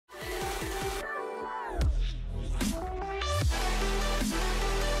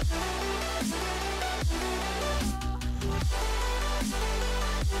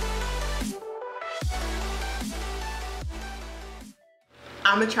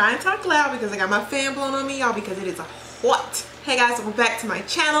I'm gonna try and talk loud because I got my fan blowing on me, y'all, because it is hot. Hey guys, welcome back to my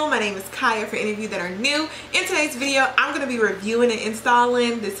channel. My name is Kaya. For any of you that are new, in today's video I'm going to be reviewing and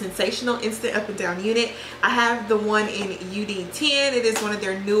installing the Sensational Instant Up and Down unit. I have the one in UD10. It is one of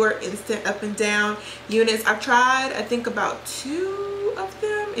their newer instant up and down units. I've tried I think about 2 of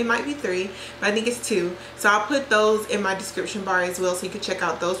them. It might be 3, but I think it's 2. So I'll put those in my description bar as well, so you can check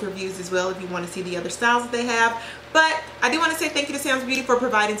out those reviews as well if you want to see the other styles that they have. But I do want to say thank you to SamsBeauty for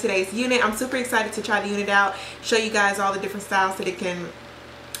providing today's unit. I'm super excited to try the unit out, show you guys all the different styles that it can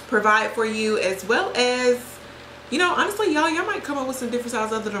provide for you, as well as, you know, honestly, y'all might come up with some different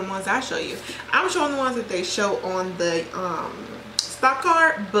styles other than the ones I show you. I'm showing the ones that they show on the stock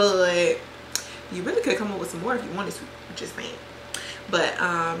card, but you really could come up with some more if you wanted to, just saying. But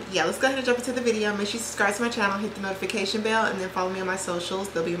yeah, let's go ahead and jump into the video. Make sure you subscribe to my channel, hit the notification bell, and then follow me on my socials.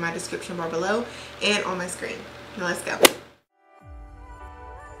 They'll be in my description bar below and on my screen. Now let's go.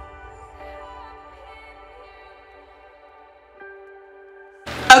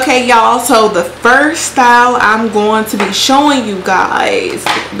 Okay, y'all, so the first style I'm going to be showing you guys,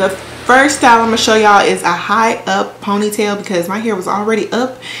 the first style I'm going to show y'all is a high up ponytail, because my hair was already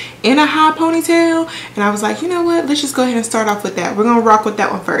up in a high ponytail, and I was like, you know what, let's just go ahead and start off with that. We're going to rock with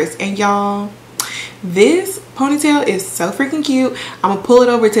that one first. And y'all, this ponytail is so freaking cute. I'm gonna pull it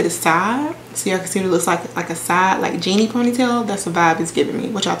over to the side so y'all can see what it looks like a side, like genie ponytail. That's the vibe it's giving me.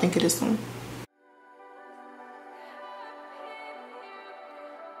 What y'all think of this one?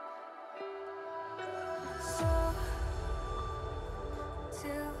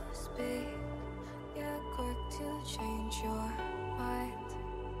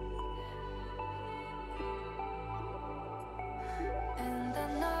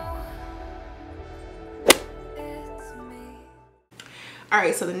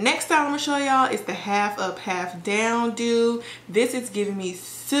 Alright, so the next style I'm going to show y'all is the half up, half down do. This is giving me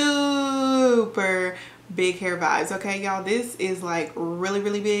super big hair vibes, okay, y'all? This is like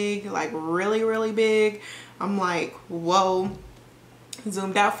really big, like really big. I'm like, whoa.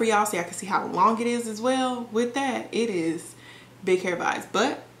 Zoomed out for y'all so y'all can see how long it is as well. With that, it is big hair vibes,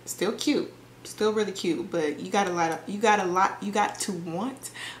 but still cute. Still really cute, but you got to want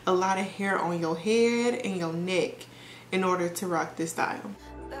a lot of hair on your head and your neck in order to rock this style.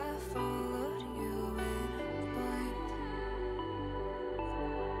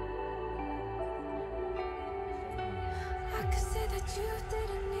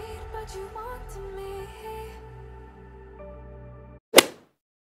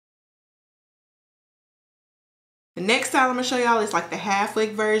 The next style I'm gonna show y'all is like the half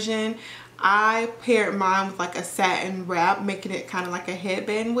wig version. I paired mine with like a satin wrap, making it kind of like a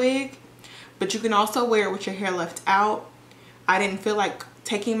headband wig. But you can also wear it with your hair left out. I didn't feel like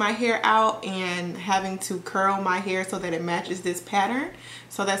taking my hair out and having to curl my hair so that it matches this pattern.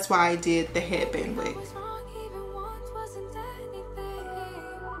 So that's why I did the headband wig.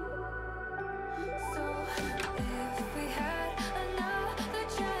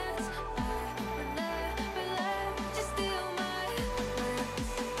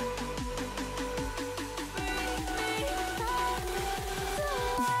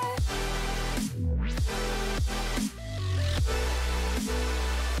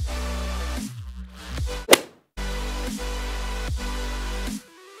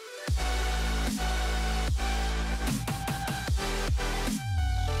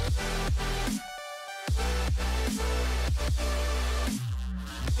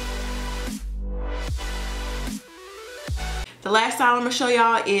 The last style I'm going to show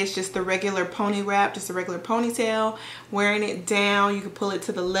y'all is just the regular pony wrap, just a regular ponytail. Wearing it down, you can pull it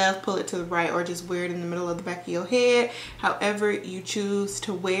to the left, pull it to the right, or just wear it in the middle of the back of your head, however you choose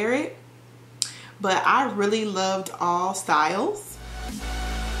to wear it. But I really loved all styles.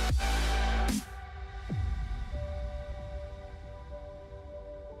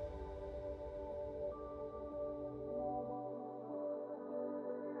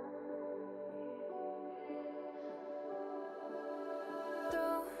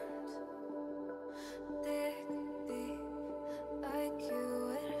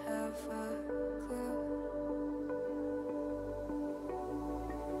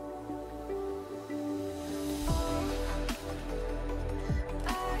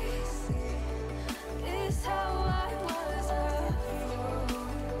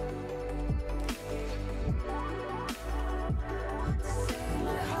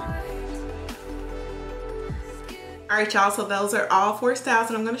 Alright y'all, so those are all 4 styles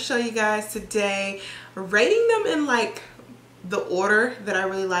that I'm going to show you guys today. Rating them in like the order that I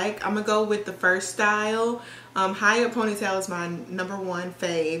really like. I'm going to go with the first style High up ponytail is my #1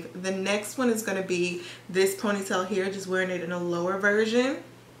 fave. The next one is going to be this ponytail here, just wearing it in a lower version.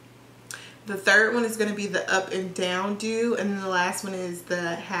 The third one is going to be the up and down do, and then the last one is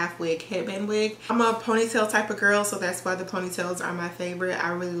the half wig, headband wig. I'm a ponytail type of girl, so that's why the ponytails are my favorite. I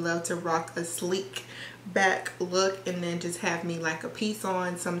really love to rock a sleek back look and then just have me like a piece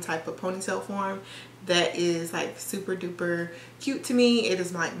on some type of ponytail form that is like super duper cute to me. It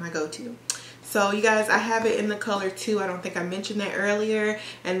is like my go-to. So you guys, I have it in the color 2. I don't think I mentioned that earlier.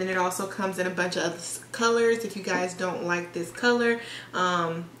 And then it also comes in a bunch of other colors. If you guys don't like this color,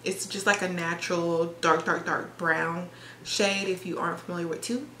 it's just like a natural dark brown shade if you aren't familiar with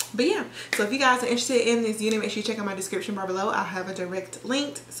 2. But yeah, so if you guys are interested in this unit, make sure you check out my description bar below. I'll have a direct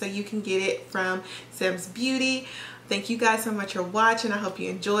link so you can get it from SamsBeauty. Thank you guys so much for watching. I hope you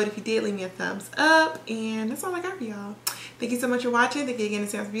enjoyed. If you did, leave me a thumbs up. And that's all I got for y'all. Thank you so much for watching. Thank you again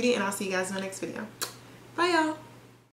to SamsBeauty, and I'll see you guys in the next video. Bye, y'all.